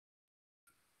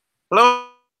Hello,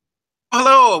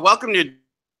 hello. Welcome to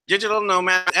Digital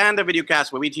Nomad and the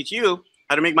videocast where we teach you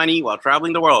how to make money while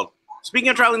traveling the world. Speaking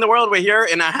of traveling the world, we're here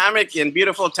in a hammock in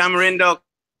beautiful Tamarindo,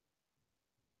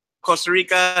 Costa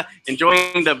Rica,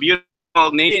 enjoying the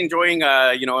beautiful nation, enjoying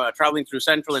traveling through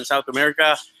Central and South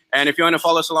America. And if you want to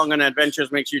follow us along on adventures,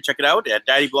 make sure you check it out at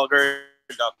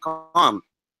daddyblogger.com.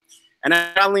 And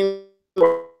I'm traveling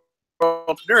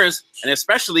entrepreneurs and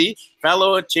especially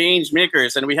fellow change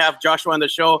makers. And we have Joshua on the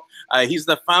show. He's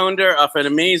the founder of an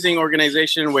amazing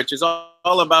organization which is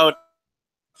all about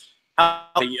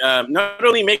how not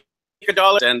only make a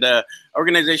dollar, and the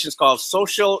organization is called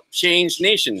Social Change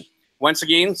Nation. Once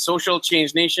again,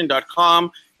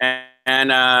 socialchangenation.com,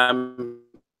 and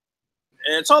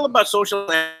it's all about social,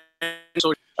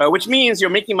 which means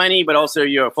you're making money, but also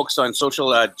you're focused on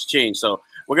social change. So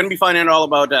we're going to be finding out all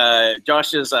about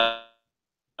Josh's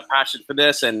passion for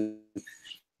this, and if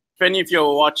any of you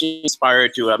are watching,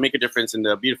 inspired to make a difference in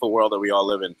the beautiful world that we all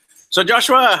live in. So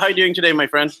Joshua, how are you doing today, my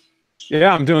friend?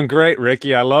 Yeah, I'm doing great,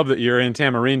 Ricky. I love that you're in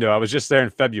Tamarindo. I was just there in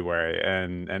February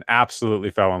and absolutely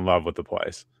fell in love with the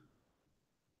place.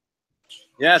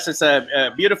 Yes, it's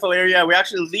a beautiful area. We're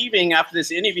actually leaving after this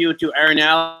interview to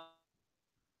Arenal,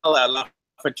 La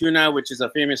Fortuna, which is a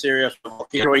famous area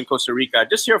here in Costa Rica.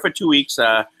 Just here for 2 weeks,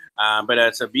 but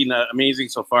it's been amazing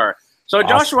so far. So, awesome.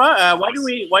 Joshua, why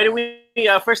do we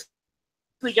first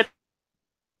get to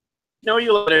know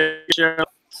you a little?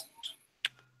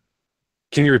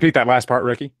 Can you repeat that last part,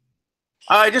 Ricky?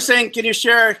 Just saying, can you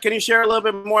share a little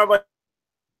bit more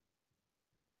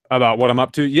about what I'm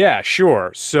up to? Yeah,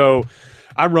 sure. So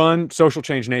I run Social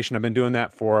Change Nation. I've been doing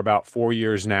that for about 4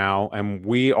 years now, and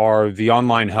we are the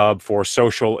online hub for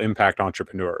social impact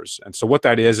entrepreneurs. And so what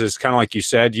that is kind of like you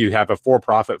said, you have a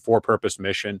for-profit, for-purpose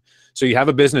mission. So you have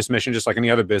a business mission just like any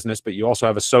other business, but you also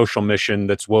have a social mission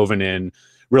that's woven in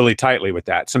really tightly with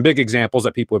that. Some big examples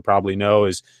that people would probably know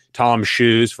is Tom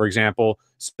Shoes, for example,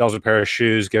 sells a pair of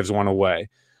shoes, gives one away.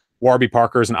 Warby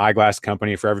Parker is an eyeglass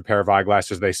company. For every pair of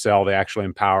eyeglasses they sell, they actually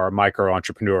empower a micro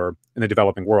entrepreneur in the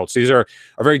developing world. So these are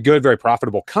very good, very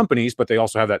profitable companies, but they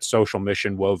also have that social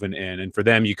mission woven in. And for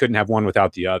them, you couldn't have one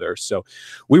without the other. So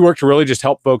we work to really just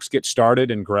help folks get started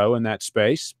and grow in that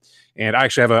space. And I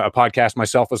actually have a podcast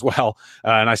myself as well.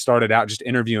 And I started out just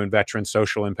interviewing veteran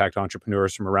social impact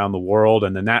entrepreneurs from around the world.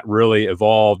 And then that really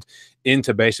evolved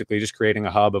into basically just creating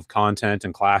a hub of content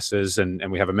and classes.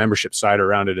 And we have a membership site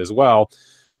around it as well.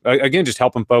 Again, just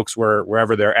helping folks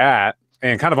wherever they're at.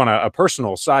 And kind of on a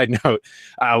personal side note,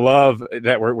 I love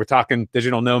that we're talking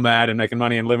digital nomad and making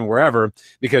money and living wherever,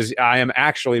 because I am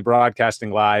actually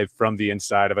broadcasting live from the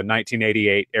inside of a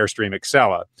 1988 Airstream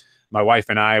Excella. My wife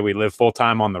and I, we live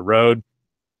full-time on the road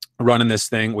running this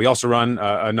thing. We also run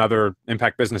another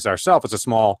impact business ourselves. It's a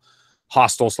small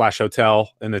hostel/hotel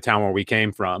in the town where we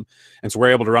came from. And so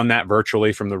we're able to run that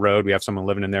virtually from the road. We have someone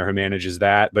living in there who manages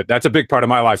that. But that's a big part of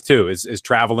my life too, is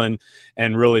traveling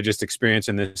and really just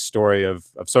experiencing this story of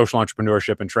social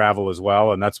entrepreneurship and travel as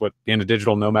well. And that's what being a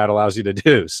digital nomad allows you to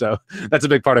do. So that's a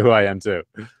big part of who I am too.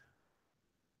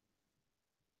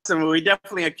 So we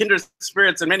definitely are kindred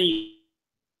spirits in many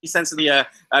sense of the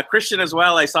Christian as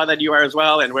well. I saw that you are as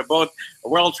well. And we're both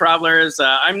world travelers.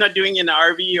 I'm not doing an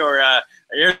RV or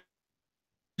air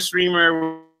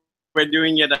streamer. We're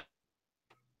doing it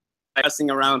passing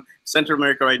around Central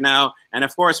America right now, and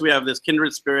of course we have this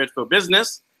kindred spirit for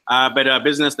business, but a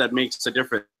business that makes a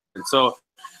difference. So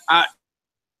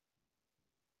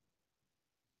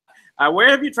where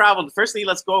have you traveled? Firstly,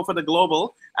 let's go for the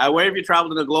global. Where have you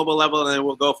traveled on the global level, and then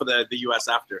we'll go for the US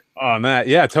after. Oh, Matt,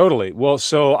 yeah, totally. Well,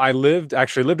 so I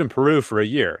actually lived in Peru for a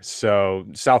year. So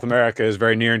South America is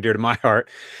very near and dear to my heart.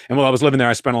 And while I was living there,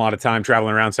 I spent a lot of time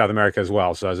traveling around South America as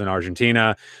well. So I was in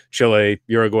Argentina, Chile,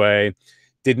 Uruguay.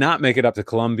 Did not make it up to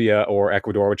Colombia or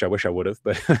Ecuador, which I wish I would have,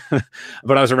 but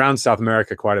but I was around South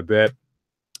America quite a bit.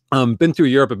 Been through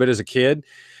Europe a bit as a kid,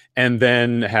 and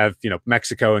then have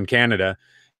Mexico and Canada.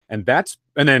 And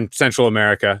then Central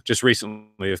America just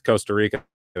recently with Costa Rica.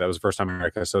 That was the first time in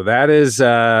America. So that is,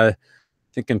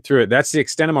 thinking through it, that's the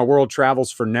extent of my world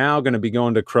travels for now. Going to be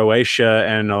going to Croatia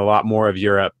and a lot more of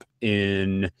Europe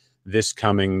in this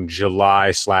coming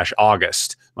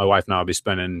July/August. My wife and I will be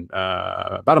spending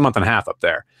about a month and a half up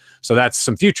there. So that's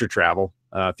some future travel,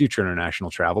 future international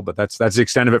travel, but that's the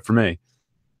extent of it for me.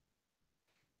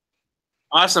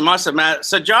 Awesome, Matt.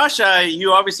 So Josh,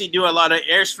 you obviously do a lot of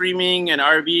air streaming and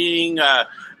RVing.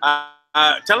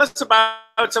 Tell us about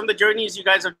some of the journeys you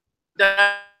guys have done.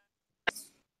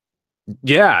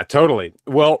 Yeah, totally.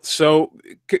 Well, so,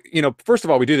 first of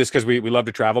all, we do this because we love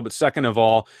to travel. But second of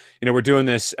all, we're doing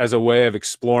this as a way of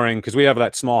exploring because we have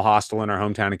that small hostel in our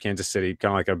hometown of Kansas City,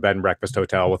 kind of like a bed and breakfast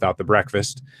hotel without the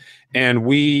breakfast. And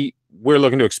we're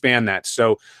looking to expand that.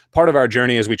 So part of our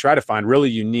journey is we try to find really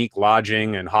unique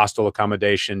lodging and hostel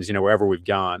accommodations, wherever we've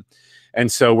gone.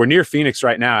 And so we're near Phoenix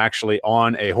right now, actually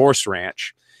on a horse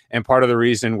ranch. And part of the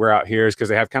reason we're out here is because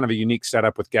they have kind of a unique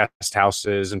setup with guest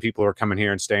houses and people are coming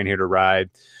here and staying here to ride.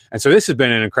 And so this has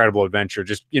been an incredible adventure.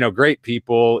 Just, great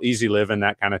people, easy living,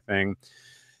 that kind of thing.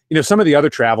 Some of the other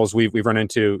travels we've run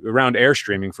into around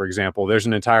Airstreaming, for example, there's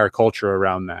an entire culture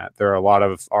around that. There are a lot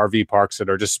of RV parks that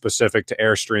are just specific to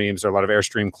Airstreams. There are a lot of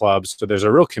Airstream clubs. So there's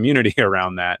a real community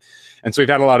around that. And so we've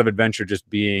had a lot of adventure just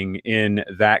being in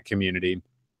that community.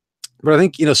 But I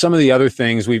think, some of the other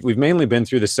things we've mainly been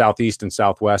through the Southeast and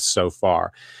Southwest so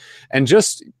far. And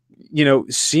just,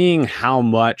 seeing how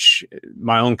much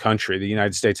my own country, the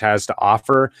United States, has to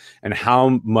offer and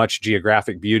how much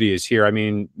geographic beauty is here. I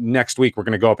mean, next week we're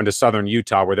going to go up into southern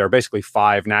Utah where there are basically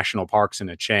 5 national parks in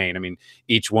a chain. I mean,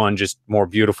 each one just more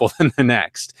beautiful than the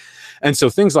next. And so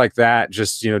things like that,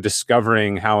 just,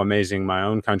 discovering how amazing my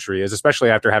own country is, especially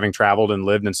after having traveled and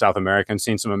lived in South America and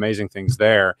seen some amazing things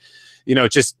there.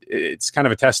 It's kind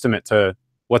of a testament to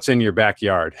what's in your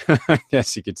backyard, I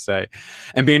guess you could say.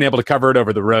 And being able to cover it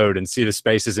over the road and see the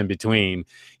spaces in between,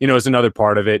 is another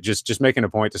part of it. Just making a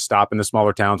point to stop in the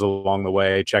smaller towns along the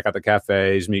way, check out the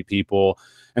cafes, meet people,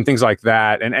 and things like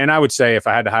that. And I would say if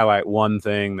I had to highlight one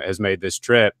thing that has made this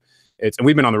trip, and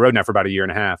we've been on the road now for about 1.5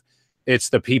 years, it's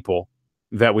the people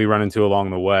that we run into along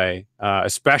the way,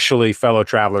 especially fellow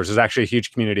travelers. There's actually a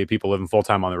huge community of people living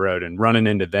full-time on the road, and running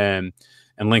into them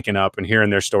and linking up and hearing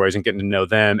their stories and getting to know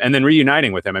them and then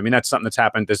reuniting with them. I mean, that's something that's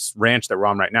happened. This ranch that we're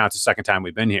on right now, it's the second time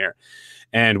we've been here.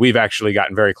 And we've actually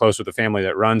gotten very close with the family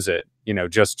that runs it,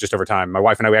 just over time. My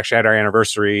wife and I, we actually had our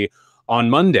anniversary on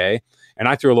Monday, and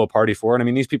I threw a little party for it. I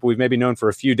mean, these people we've maybe known for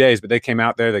a few days, but they came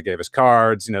out there, they gave us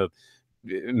cards,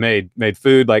 made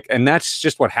food, and that's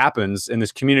just what happens in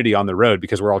this community on the road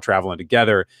because we're all traveling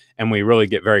together and we really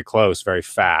get very close very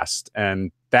fast.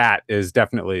 And that is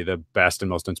definitely the best and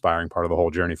most inspiring part of the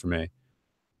whole journey for me.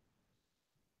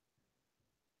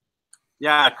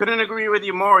 Yeah, I couldn't agree with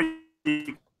you more.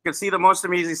 You can see the most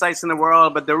amazing sights in the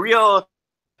world, but the real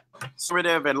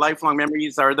formative and lifelong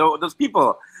memories are those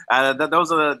people.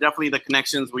 Those are definitely the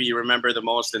connections we remember the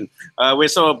most. And we're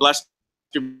so blessed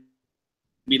to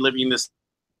be living this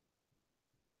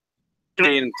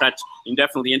in touch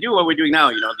indefinitely and do what we're doing now,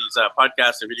 these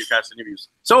podcasts and video cast interviews.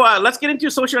 So let's get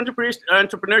into social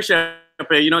entrepreneurship.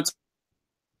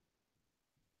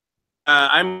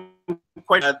 I'm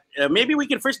quite, maybe we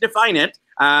can first define it.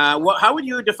 How would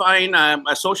you define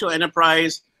a social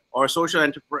enterprise or social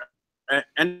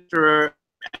entrepreneurship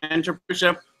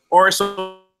or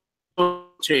social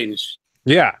change?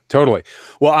 Yeah, totally.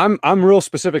 Well, I'm real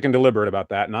specific and deliberate about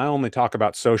that, and I only talk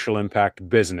about social impact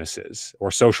businesses or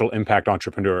social impact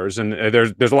entrepreneurs. And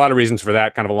there's a lot of reasons for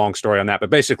that, kind of a long story on that. But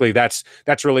basically, that's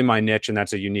really my niche, and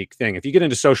that's a unique thing. If you get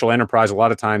into social enterprise, a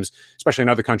lot of times, especially in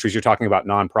other countries, you're talking about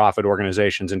nonprofit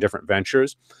organizations and different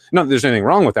ventures. Not that there's anything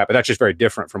wrong with that, but that's just very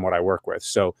different from what I work with.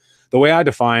 So the way I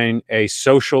define a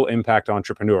social impact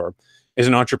entrepreneur is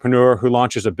an entrepreneur who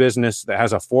launches a business that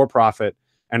has a for-profit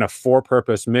and a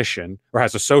for-purpose mission, or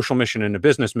has a social mission and a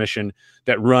business mission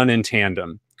that run in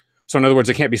tandem. So in other words,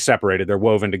 they can't be separated. They're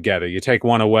woven together. You take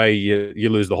one away, you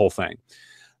lose the whole thing.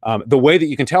 The way that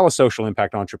you can tell a social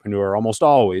impact entrepreneur almost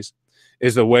always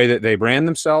is the way that they brand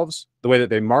themselves, the way that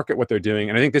they market what they're doing.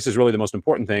 And I think this is really the most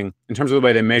important thing in terms of the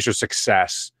way they measure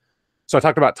success. So I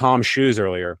talked about Tom's Shoes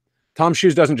earlier. Tom's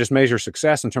Shoes doesn't just measure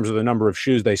success in terms of the number of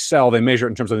shoes they sell. They measure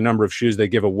it in terms of the number of shoes they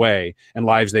give away and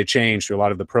lives they change through a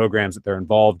lot of the programs that they're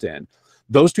involved in.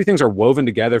 Those two things are woven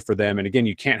together for them. And again,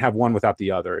 you can't have one without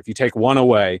the other. If you take one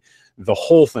away, the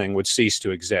whole thing would cease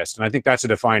to exist. And I think that's a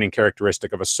defining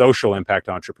characteristic of a social impact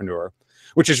entrepreneur,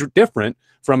 which is different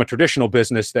from a traditional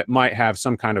business that might have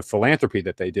some kind of philanthropy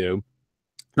that they do.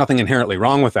 Nothing inherently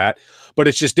wrong with that, but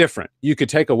it's just different. You could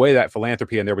take away that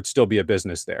philanthropy and there would still be a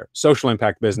business there. Social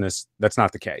impact business, that's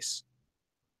not the case.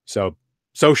 So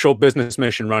social business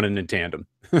mission running in tandem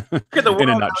in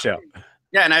a nutshell.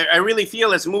 Yeah, and I really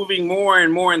feel it's moving more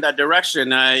and more in that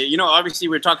direction. Obviously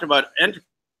we're talking about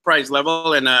enterprise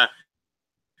level and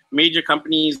major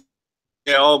companies,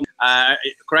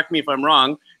 correct me if I'm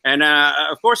wrong. And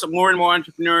of course, more and more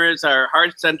entrepreneurs are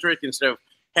heart-centric instead of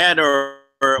head or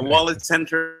wallet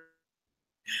center.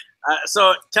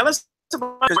 So tell us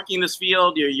about working in this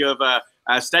field. You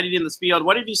have studied in this field.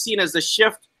 What have you seen as the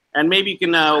shift? And maybe you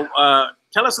can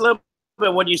tell us a little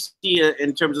bit what you see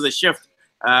in terms of the shift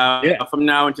from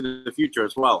now into the future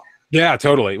as well. Yeah,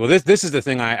 totally. Well, this is the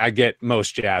thing I get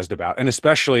most jazzed about. And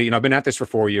especially, I've been at this for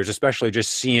 4 years, especially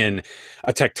just seeing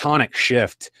a tectonic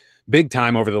shift big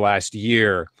time over the last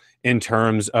year in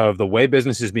terms of the way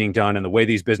business is being done and the way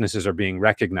these businesses are being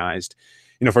recognized.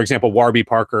 For example, Warby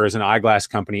Parker is an eyeglass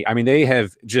company. I mean, they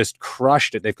have just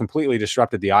crushed it. They've completely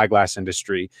disrupted the eyeglass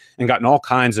industry and gotten all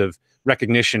kinds of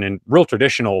recognition in real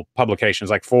traditional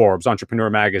publications like Forbes, Entrepreneur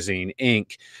Magazine,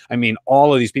 Inc. I mean,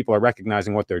 all of these people are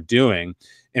recognizing what they're doing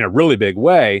in a really big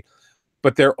way,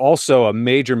 but they're also a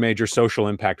major, major social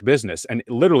impact business. And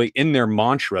literally in their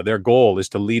mantra, their goal is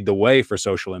to lead the way for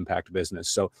social impact business.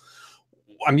 So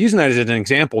I'm using that as an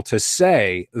example to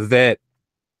say that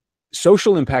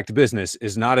social impact business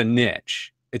is not a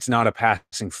niche. It's not a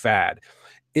passing fad.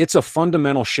 It's a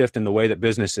fundamental shift in the way that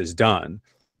business is done.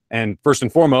 And first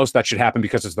and foremost, that should happen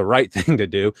because it's the right thing to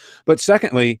do. But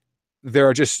secondly, there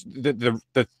are just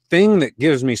the thing that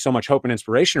gives me so much hope and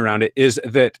inspiration around it is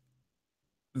that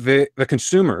the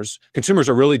consumers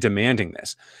are really demanding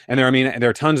this. And there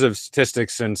are tons of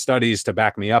statistics and studies to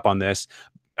back me up on this.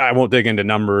 I won't dig into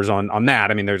numbers on that.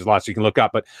 I mean, there's lots you can look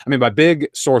up, but I mean, by big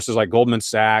sources like Goldman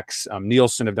Sachs,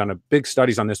 Nielsen have done big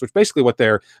studies on this, which basically what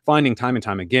they're finding time and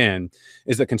time again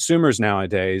is that consumers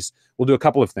nowadays will do a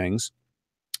couple of things.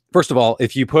 First of all,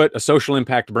 if you put a social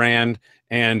impact brand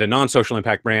and a non-social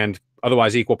impact brand,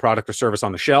 otherwise equal product or service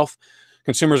on the shelf,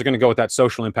 consumers are going to go with that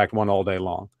social impact one all day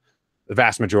long, the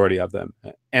vast majority of them.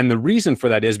 And the reason for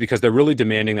that is because they're really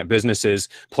demanding that businesses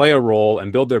play a role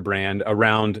and build their brand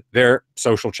around their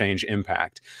social change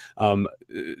impact.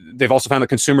 They've also found that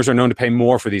consumers are known to pay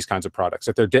more for these kinds of products,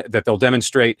 that they'll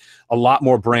demonstrate a lot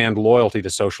more brand loyalty to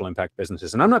social impact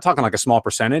businesses. And I'm not talking like a small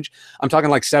percentage. I'm talking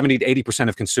like 70 to 80%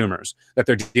 of consumers that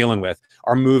they're dealing with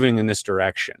are moving in this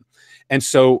direction. And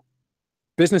so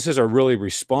businesses are really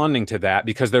responding to that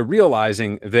because they're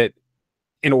realizing that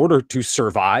in order to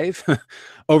survive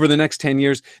over the next 10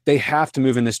 years, they have to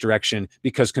move in this direction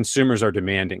because consumers are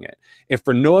demanding it. If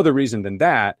for no other reason than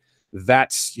that,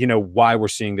 that's why we're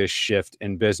seeing this shift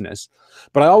in business.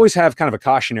 But I always have kind of a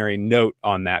cautionary note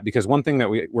on that, because one thing that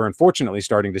we're unfortunately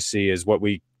starting to see is what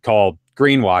we call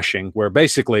greenwashing, where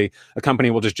basically a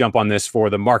company will just jump on this for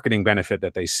the marketing benefit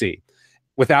that they see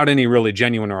without any really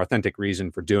genuine or authentic reason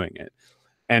for doing it.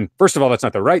 And first of all, that's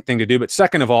not the right thing to do. But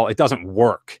second of all, it doesn't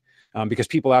work. Because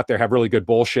people out there have really good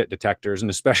bullshit detectors,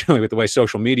 and especially with the way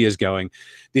social media is going,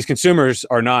 these consumers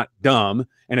are not dumb.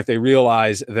 And if they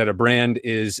realize that a brand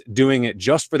is doing it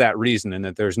just for that reason and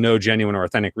that there's no genuine or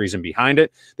authentic reason behind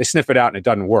it, they sniff it out and it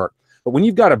doesn't work. But when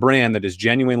you've got a brand that is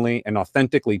genuinely and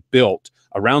authentically built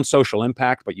around social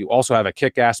impact, but you also have a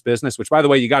kick-ass business, which, by the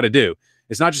way, you got to do.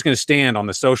 It's not just going to stand on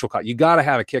the social cause. You got to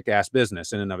have a kick-ass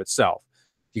business in and of itself.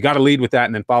 You got to lead with that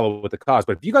and then follow with the cause.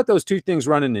 But if you got those two things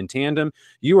running in tandem,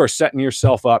 you are setting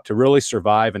yourself up to really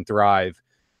survive and thrive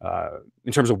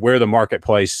in terms of where the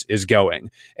marketplace is going.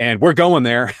 And we're going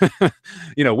there,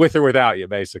 with or without you,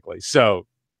 basically. So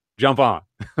jump on.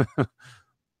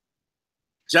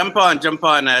 Jump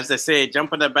on, as they say,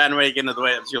 jump on the bandwagon of the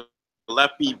way you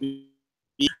left me.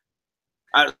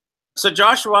 So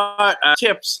Joshua,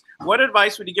 tips. What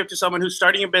advice would you give to someone who's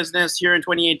starting a business here in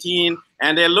 2018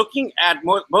 and they're looking at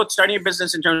both starting a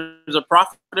business in terms of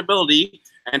profitability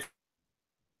and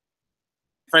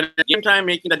at the same time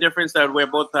making the difference that we're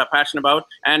both passionate about?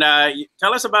 And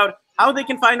tell us about how they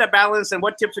can find that balance and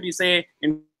what tips would you say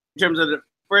in terms of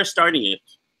first starting it?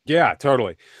 Yeah,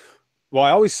 totally. Well, I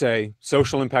always say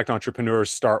social impact entrepreneurs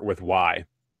start with why.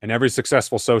 And every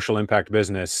successful social impact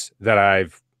business that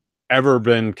I've ever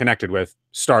been connected with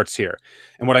starts here.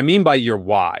 And what I mean by your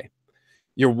why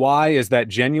is that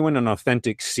genuine and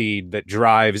authentic seed that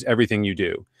drives everything you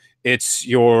do. It's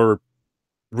your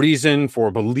reason for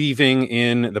believing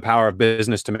in the power of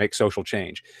business to make social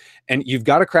change. And you've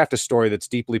got to craft a story that's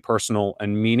deeply personal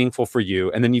and meaningful for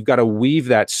you. And then you've got to weave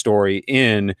that story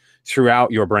in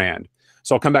throughout your brand.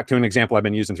 So I'll come back to an example I've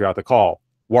been using throughout the call,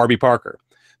 Warby Parker.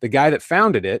 The guy that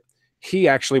founded it, he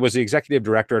actually was the executive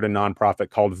director at a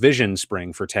nonprofit called Vision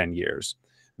Spring for 10 years.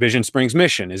 Vision Spring's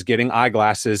mission is getting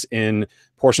eyeglasses in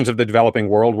portions of the developing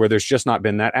world where there's just not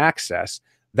been that access.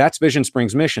 That's Vision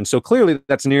Spring's mission. So clearly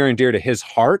that's near and dear to his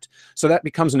heart. So that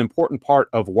becomes an important part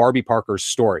of Warby Parker's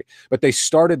story. But they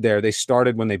started there. They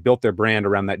started when they built their brand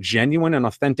around that genuine and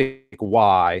authentic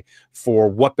why for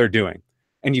what they're doing.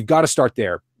 And you've got to start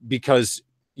there, because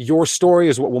your story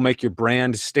is what will make your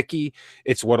brand sticky.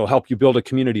 It's what will help you build a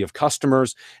community of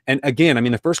customers. And again, I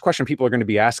mean, the first question people are going to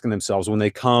be asking themselves when they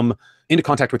come into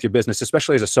contact with your business,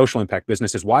 especially as a social impact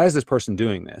business, is why is this person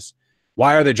doing this?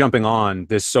 Why are they jumping on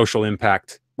this social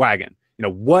impact wagon?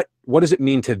 what does it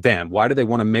mean to them? Why do they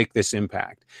want to make this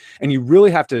impact? And you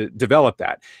really have to develop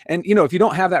that. And if you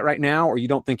don't have that right now, or you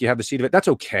don't think you have the seed of it, that's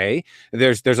okay.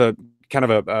 There's a kind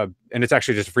of and it's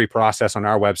actually just a free process on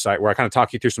our website where I kind of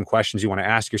talk you through some questions you want to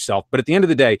ask yourself. But at the end of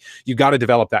the day, you got to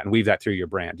develop that and weave that through your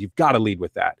brand. You've got to lead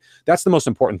with that. That's the most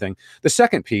important thing. The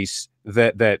second piece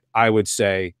that I would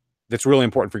say that's really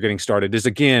important for getting started is,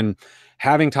 again,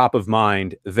 having top of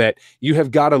mind that you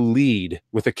have got to lead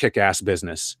with a kick-ass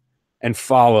business and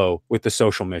follow with the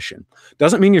social mission.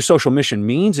 Doesn't mean your social mission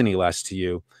means any less to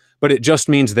you, but it just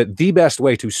means that the best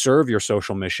way to serve your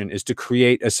social mission is to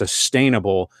create a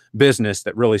sustainable business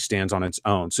that really stands on its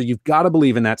own. So you've got to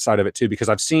believe in that side of it too, because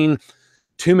I've seen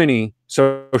too many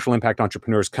social impact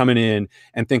entrepreneurs coming in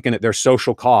and thinking that their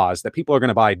social cause, that people are going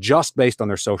to buy just based on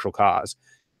their social cause,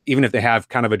 even if they have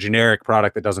kind of a generic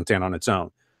product that doesn't stand on its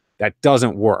own. That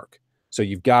doesn't work. So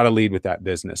you've got to lead with that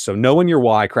business. So knowing your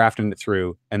why, crafting it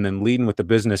through, and then leading with the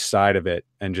business side of it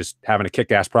and just having a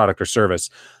kick-ass product or service.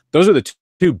 Those are the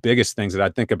two biggest things that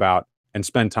I'd think about and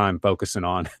spend time focusing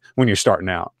on when you're starting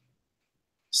out.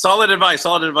 Solid advice,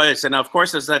 solid advice. And of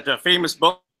course, there's that famous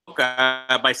book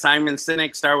by Simon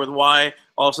Sinek, Start With Why.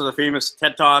 Also the famous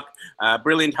TED Talk.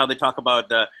 Brilliant how they talk about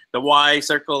the why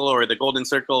circle, or the golden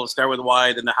circle. Start with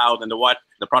why, then the how, then the what,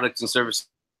 the products and services.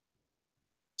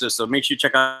 So make sure you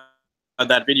check out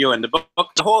that video and the book,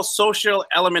 the whole social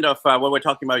element of what we're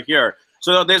talking about here.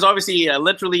 So there's obviously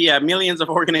literally millions of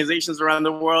organizations around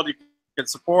the world you can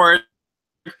support,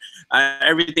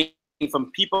 everything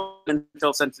from people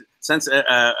until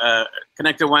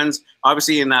connected ones.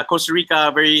 Obviously in Costa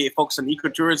Rica, very focused on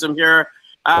ecotourism here.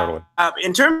 Totally.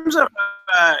 In terms of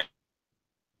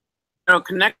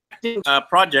connecting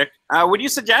project, would you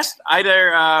suggest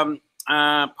either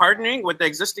partnering with the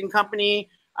existing company,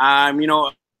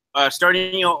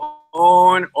 starting your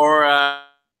own, or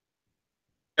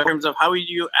in terms of how would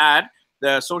you add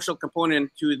the social component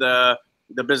to the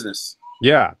business?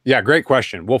 Yeah, great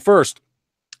question. Well, first,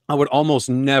 I would almost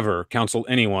never counsel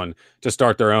anyone to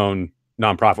start their own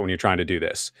nonprofit when you're trying to do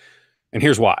this. And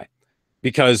here's why.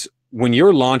 Because when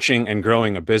you're launching and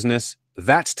growing a business,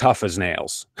 that's tough as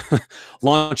nails.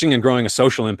 Launching and growing a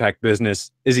social impact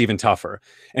business is even tougher.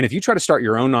 And if you try to start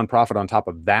your own nonprofit on top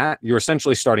of that, you're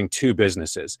essentially starting two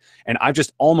businesses. And I've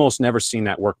just almost never seen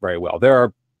that work very well. There are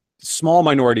a small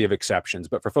minority of exceptions,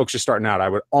 but for folks just starting out, I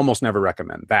would almost never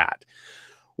recommend that.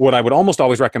 What I would almost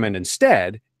always recommend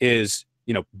instead is,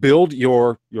 build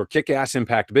your kick-ass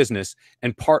impact business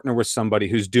and partner with somebody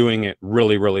who's doing it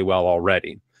really, really well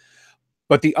already.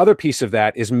 But the other piece of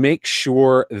that is make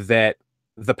sure that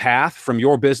the path from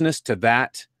your business to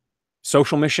that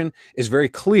social mission is very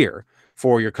clear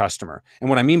for your customer. And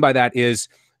what I mean by that is,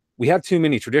 we have too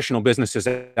many traditional businesses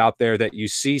out there that you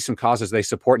see some causes they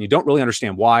support and you don't really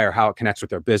understand why or how it connects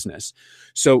with their business.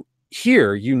 So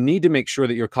here, you need to make sure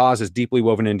that your cause is deeply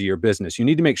woven into your business. You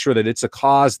need to make sure that it's a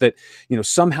cause that,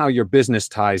 somehow your business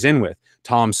ties in with.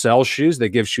 Tom sells shoes, they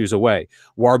give shoes away.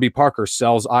 Warby Parker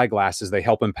sells eyeglasses, they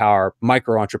help empower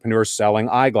micro entrepreneurs selling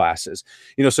eyeglasses.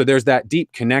 So there's that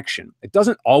deep connection. It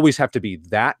doesn't always have to be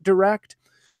that direct,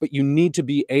 but you need to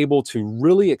be able to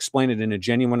really explain it in a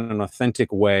genuine and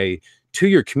authentic way to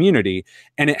your community.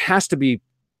 And it has to be,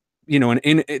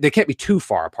 they can't be too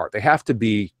far apart. They have to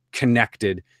be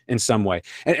connected in some way.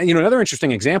 And another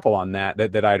interesting example on that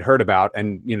I'd heard about,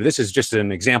 and this is just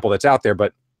an example that's out there,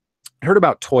 but I heard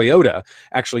about Toyota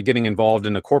actually getting involved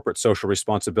in a corporate social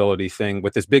responsibility thing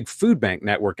with this big food bank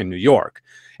network in New York.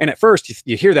 And at first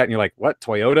you hear that and you're like, what,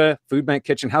 Toyota, food bank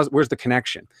kitchen? Where's the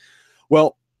connection?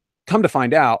 Well, come to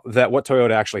find out that what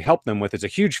Toyota actually helped them with is a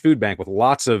huge food bank with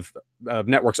lots of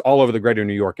networks all over the greater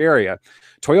New York area.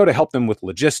 Toyota helped them with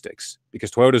logistics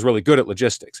because Toyota is really good at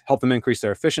logistics, helped them increase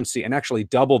their efficiency, and actually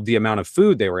doubled the amount of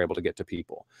food they were able to get to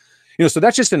people. So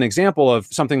that's just an example of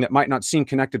something that might not seem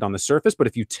connected on the surface, but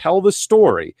if you tell the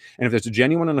story and if there's a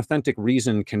genuine and authentic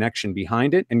reason connection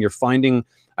behind it, and you're finding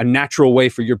a natural way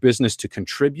for your business to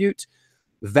contribute,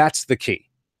 that's the key.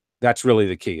 That's really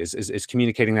the key is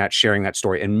communicating that, sharing that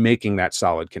story, and making that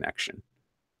solid connection.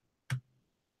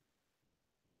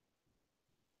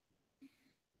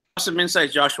 Awesome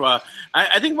insights, Joshua.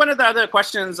 I think one of the other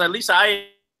questions, at least I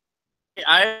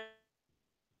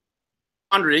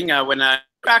wondering when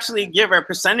actually give a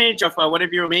percentage of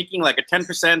whatever you're making, like a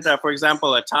 10%, for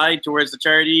example, a tied towards the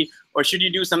charity, or should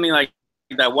you do something like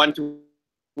that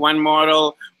 1-to-1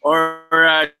 model,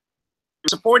 or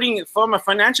supporting from a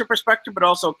financial perspective, but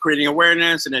also creating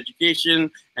awareness and education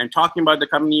and talking about the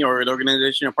company or the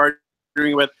organization you're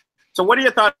partnering with. So what are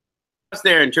your thoughts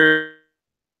there in terms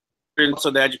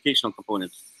of the educational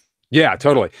components? Yeah,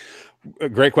 totally.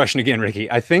 Great question again,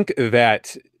 Ricky. I think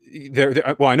that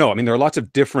well, I know. I mean, there are lots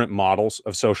of different models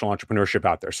of social entrepreneurship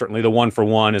out there. Certainly, the one for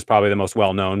one is probably the most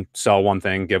well known. Sell one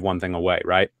thing, give one thing away,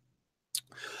 right?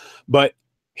 But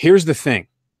here's the thing: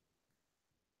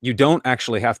 you don't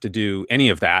actually have to do any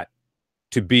of that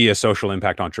to be a social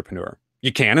impact entrepreneur.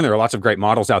 You can, and there are lots of great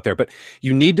models out there, but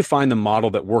you need to find the model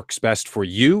that works best for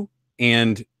you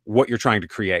and what you're trying to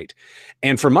create.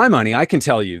 And for my money, I can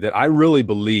tell you that I really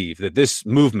believe that this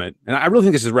movement, and I really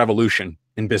think this is a revolution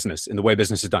in business, in the way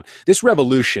business is done. This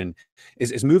revolution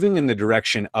is moving in the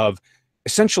direction of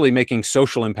essentially making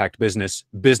social impact business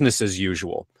as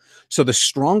usual. So the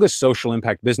strongest social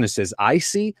impact businesses I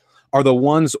see are the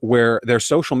ones where their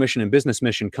social mission and business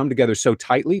mission come together so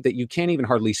tightly that you can't even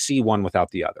hardly see one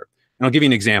without the other. And I'll give you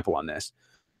an example on this.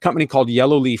 A company called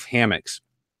Yellow Leaf Hammocks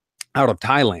out of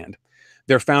Thailand.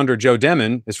 Their founder, Joe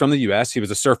Demon, is from the US. He was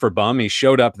a surfer bum. He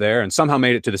showed up there and somehow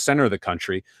made it to the center of the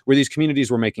country where these communities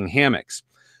were making hammocks.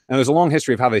 And there's a long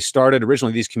history of how they started.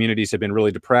 Originally, these communities had been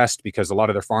really depressed because a lot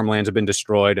of their farmlands had been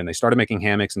destroyed, and they started making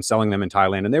hammocks and selling them in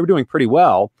Thailand, and they were doing pretty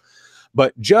well.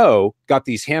 But Joe got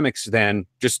these hammocks then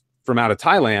just from out of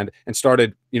Thailand and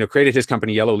started, created his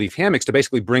company, Yellow Leaf Hammocks, to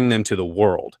basically bring them to the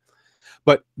world.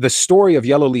 But the story of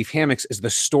Yellow Leaf Hammocks is the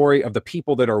story of the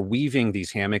people that are weaving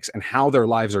these hammocks and how their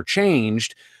lives are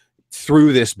changed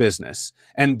through this business.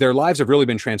 And their lives have really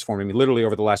been transforming. I mean, literally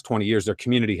over the last 20 years, their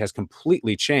community has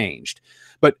completely changed.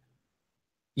 But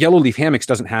Yellow Leaf Hammocks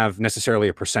doesn't have necessarily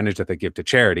a percentage that they give to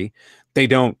charity. They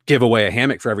don't give away a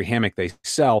hammock for every hammock they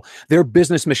sell. Their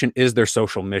business mission is their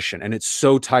social mission, and it's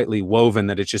so tightly woven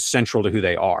that it's just central to who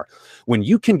they are. When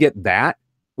you can get that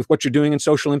with what you're doing in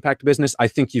social impact business, I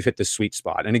think you've hit the sweet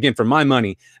spot. And again, for my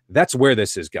money, that's where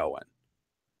this is going.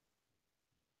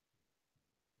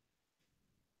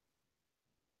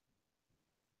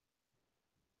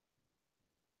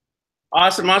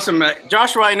 Awesome, awesome.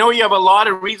 Joshua, I know you have a lot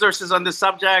of resources on this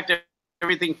subject,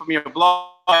 everything from your blog,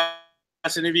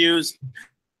 interviews,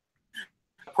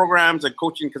 programs, and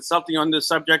coaching, consulting on this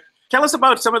subject. Tell us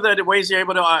about some of the ways you're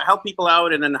able to help people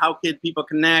out, and then how can people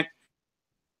connect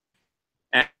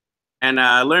and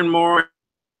learn more.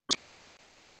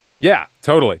 Yeah,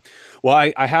 totally. Well,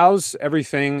 I house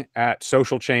everything at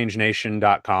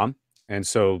socialchangenation.com. And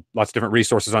so lots of different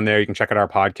resources on there. You can check out our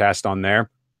podcast on there.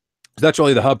 So that's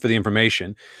really the hub for the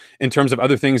information. In terms of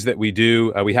other things that we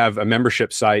do, we have a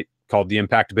membership site called the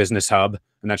Impact Business Hub,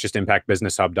 and that's just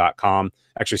impactbusinesshub.com.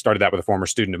 Actually started that with a former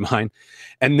student of mine.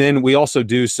 And then we also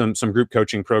do some group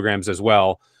coaching programs as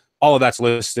well. All of that's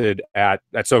listed at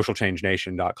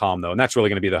socialchangenation.com, though. And that's really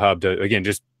going to be the hub to, again,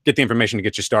 just get the information to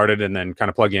get you started and then kind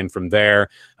of plug in from there.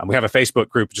 We have a Facebook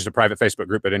group, just a private Facebook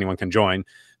group that anyone can join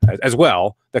as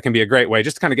well. That can be a great way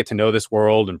just to kind of get to know this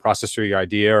world and process through your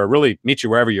idea, or really meet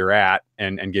you wherever you're at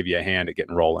and give you a hand at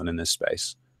getting rolling in this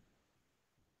space.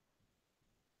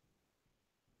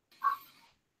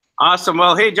 Awesome.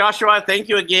 Well, hey, Joshua, thank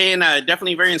you again.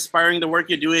 Definitely very inspiring, the work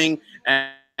you're doing.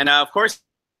 And of course,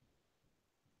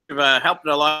 you've helped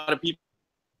a lot of people,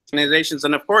 organizations.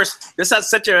 And of course, this has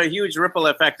such a huge ripple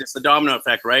effect. It's the domino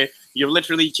effect, right? You're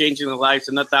literally changing the lives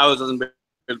of not thousands, but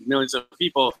millions of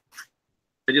people.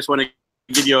 I just want to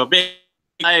give you a big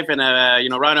life and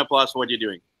a round of applause for what you're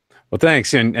doing. Well,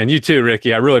 thanks. And you too,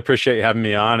 Ricky. I really appreciate you having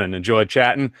me on and enjoyed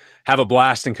chatting. Have a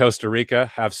blast in Costa Rica.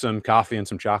 Have some coffee and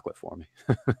some chocolate for me.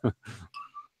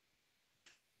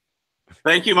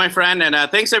 Thank you, my friend. And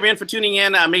thanks, everyone, for tuning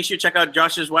in. Make sure you check out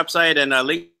Josh's website and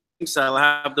links. I'll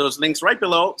have those links right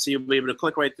below, so you'll be able to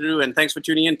click right through. And thanks for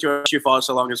tuning in. To follow us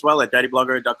along as well at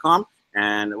daddyblogger.com.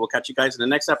 And we'll catch you guys in the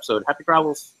next episode. Happy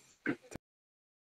travels.